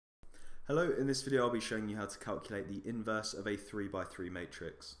Hello, in this video I'll be showing you how to calculate the inverse of a 3 by 3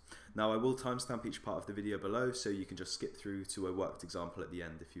 matrix. Now I will timestamp each part of the video below so you can just skip through to a worked example at the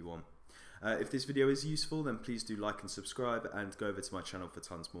end if you want. If this video is useful, then please do like and subscribe and go over to my channel for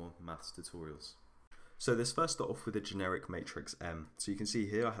tons more maths tutorials. So let's first start off with a generic matrix M. So you can see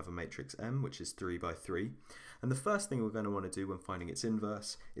here I have a matrix M which is 3 by 3, and the first thing we're going to want to do when finding its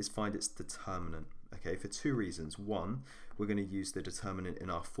inverse is find its determinant. Okay, for two reasons. One, we're going to use the determinant in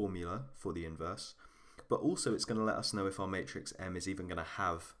our formula for the inverse, but also it's going to let us know if our matrix M is even going to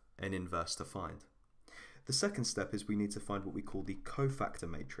have an inverse to find. The second step is we need to find what we call the cofactor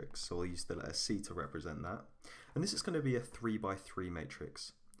matrix, so I'll use the letter C to represent that, and this is going to be a 3 by 3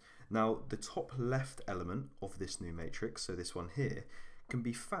 matrix. Now the top left element of this new matrix, so this one here, can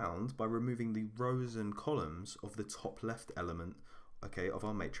be found by removing the rows and columns of the top left element, okay, of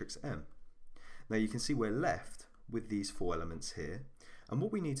our matrix M. Now you can see we're left with these four elements here, and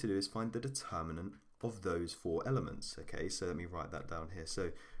what we need to do is find the determinant of those four elements. Okay, so let me write that down here.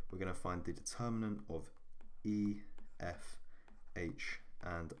 So we're going to find the determinant of E, F, H,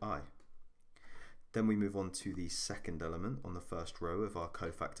 and I. Then we move on to the second element on the first row of our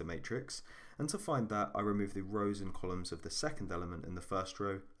cofactor matrix, and to find that I remove the rows and columns of the second element in the first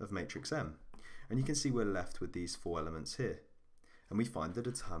row of matrix M. And you can see we're left with these four elements here. And we find the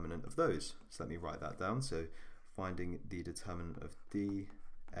determinant of those. So let me write that down. So finding the determinant of D,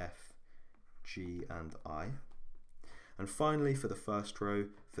 F, G, and I. And finally, for the first row,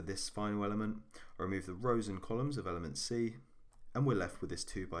 for this final element, I remove the rows and columns of element C, and we're left with this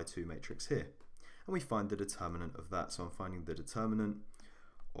 2 by 2 matrix here. And we find the determinant of that. So I'm finding the determinant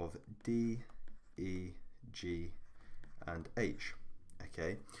of D, E, G, and H.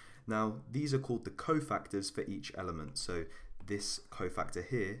 Okay. Now these are called the cofactors for each element. So this cofactor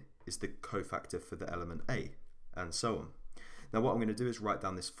here is the cofactor for the element A, and so on. Now what I'm going to do is write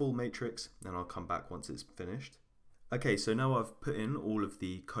down this full matrix, and I'll come back once it's finished. Okay, so now I've put in all of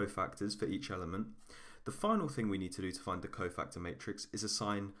the cofactors for each element. The final thing we need to do to find the cofactor matrix is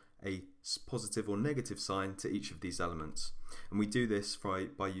assign a positive or negative sign to each of these elements. And we do this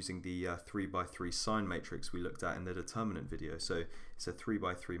by using the 3 by 3 sign matrix we looked at in the determinant video. So it's a 3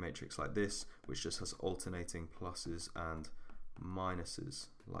 by 3 matrix like this, which just has alternating pluses and minuses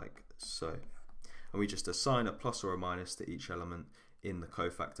like so. And we just assign a plus or a minus to each element in the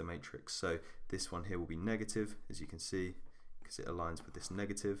cofactor matrix. So this one here will be negative, as you can see, because it aligns with this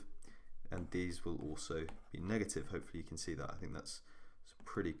negative, and these will also be negative. Hopefully you can see that. I think that's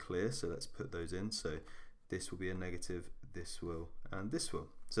pretty clear, so let's put those in. So this will be a negative, this will, and this will.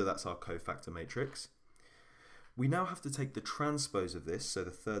 So that's our cofactor matrix. We now have to take the transpose of this, so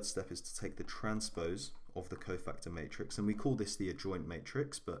the third step is to take the transpose of the cofactor matrix, and we call this the adjoint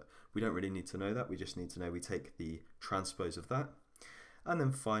matrix, but we don't really need to know that. We just need to know we take the transpose of that, and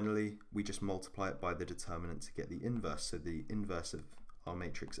then finally we just multiply it by the determinant to get the inverse. So the inverse of our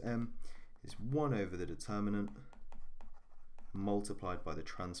matrix M is 1 over the determinant multiplied by the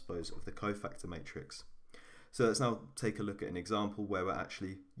transpose of the cofactor matrix. So let's now take a look at an example where we're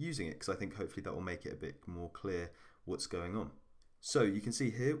actually using it, because I think hopefully that will make it a bit more clear what's going on. So you can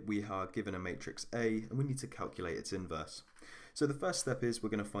see here we are given a matrix A, and we need to calculate its inverse. So the first step is we're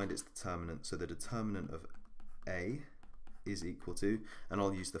going to find its determinant. So the determinant of A is equal to, and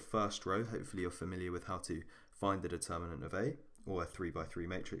I'll use the first row. Hopefully you're familiar with how to find the determinant of A, or a 3 by 3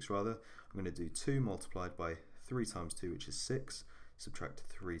 matrix rather. I'm going to do 2 multiplied by 3 times 2, which is 6, subtract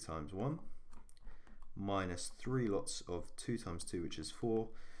 3 times 1, minus 3 lots of 2 times 2, which is 4,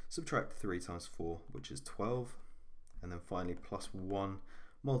 subtract 3 times 4, which is 12, and then finally plus 1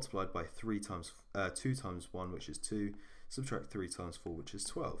 multiplied by 2 times 1, which is 2, subtract 3 times 4, which is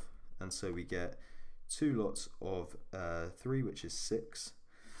 12. And so we get 2 lots of 3, which is 6,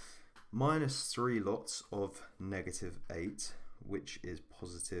 minus 3 lots of negative 8, which is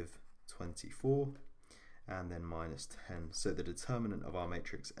positive 24, and then minus 10. So the determinant of our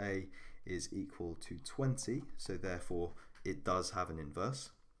matrix A is equal to 20, so therefore it does have an inverse.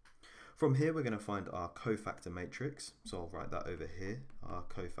 From here we're going to find our cofactor matrix, so I'll write that over here, our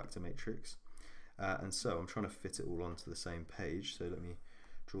cofactor matrix. And so I'm trying to fit it all onto the same page, so let me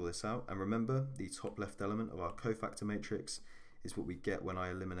draw this out. And remember, the top left element of our cofactor matrix is what we get when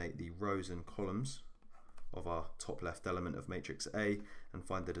I eliminate the rows and columns of our top left element of matrix A and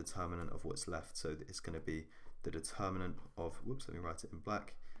find the determinant of what's left. So it's going to be the determinant of, whoops, let me write it in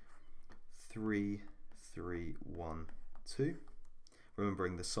black, 3, 3, 1, 2.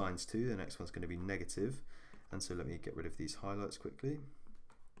 Remembering the signs too, the next one's going to be negative, and so let me get rid of these highlights quickly.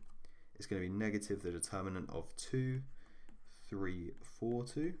 It's going to be negative the determinant of 2, 3, 4,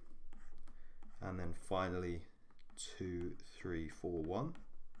 2, and then finally 2, 3, 4, 1.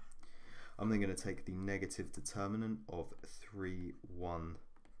 I'm then going to take the negative determinant of 3, 1,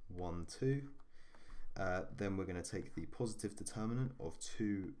 1, 2. Then we're going to take the positive determinant of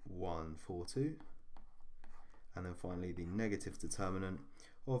 2, 1, 4, 2. And then finally the negative determinant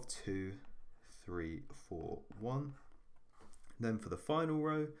of 2, 3, 4, 1. Then for the final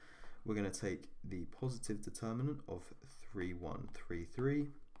row, we're going to take the positive determinant of 3, 1, 3, 3,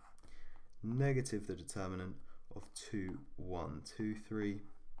 negative the determinant of 2, 1, 2, 3,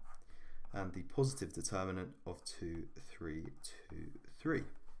 and the positive determinant of 2, 3, 2, 3.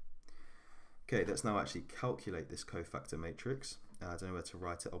 Okay, let's now actually calculate this cofactor matrix. I don't know where to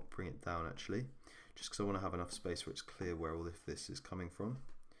write it, I'll bring it down actually, just because I want to have enough space where it's clear where all of this is coming from.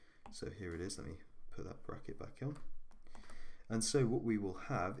 So here it is, let me put that bracket back on. And so what we will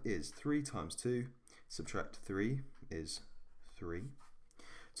have is 3 times 2, subtract 3 is 3.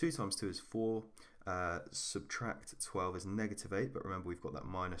 2 times 2 is 4, subtract 12 is negative 8, but remember we've got that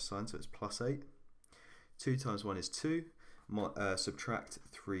minus sign, so it's plus 8. 2 times 1 is 2, subtract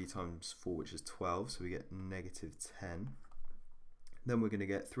 3 times 4, which is 12, so we get negative 10. Then we're going to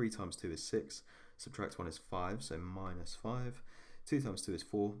get 3 times 2 is 6, subtract 1 is 5, so minus 5. 2 times 2 is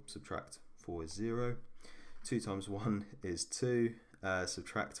 4, subtract 4 is 0. 2 times 1 is 2,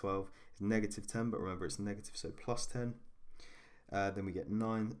 subtract 12 is negative 10, but remember it's negative, so plus 10. Then we get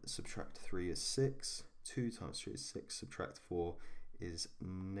 9, subtract 3 is 6, 2 times 3 is 6, subtract 4 is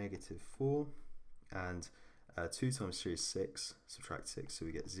negative 4, and 2 times 3 is 6, subtract 6, so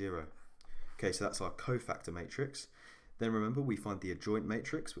we get 0. Okay, so that's our cofactor matrix. Then remember we find the adjoint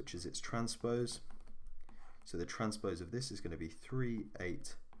matrix, which is its transpose. So the transpose of this is going to be 3,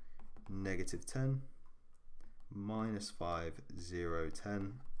 8, negative 10, minus 5, 0,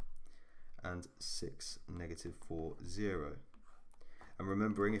 10, and 6, negative 4, 0. And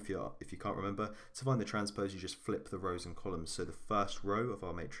remembering, if you can't remember, to find the transpose you just flip the rows and columns. So the first row of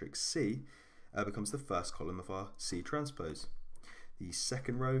our matrix C becomes the first column of our C transpose. The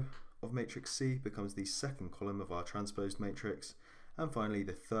second row of matrix C becomes the second column of our transposed matrix. And finally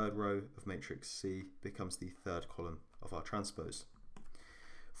the third row of matrix C becomes the third column of our transpose.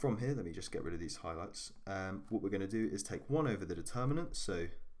 From here, let me just get rid of these highlights. What we're going to do is take 1 over the determinant, so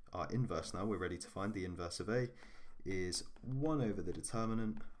our inverse now, we're ready to find the inverse of A, is 1 over the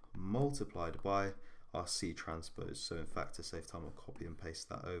determinant multiplied by our C transpose. So in fact, to save time, I'll copy and paste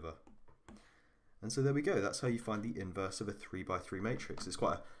that over. And so there we go, that's how you find the inverse of a 3 by 3 matrix. It's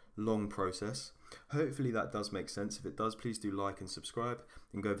quite a long process. Hopefully that does make sense. If it does, please do like and subscribe,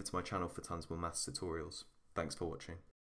 and go over to my channel for tons more maths tutorials. Thanks for watching.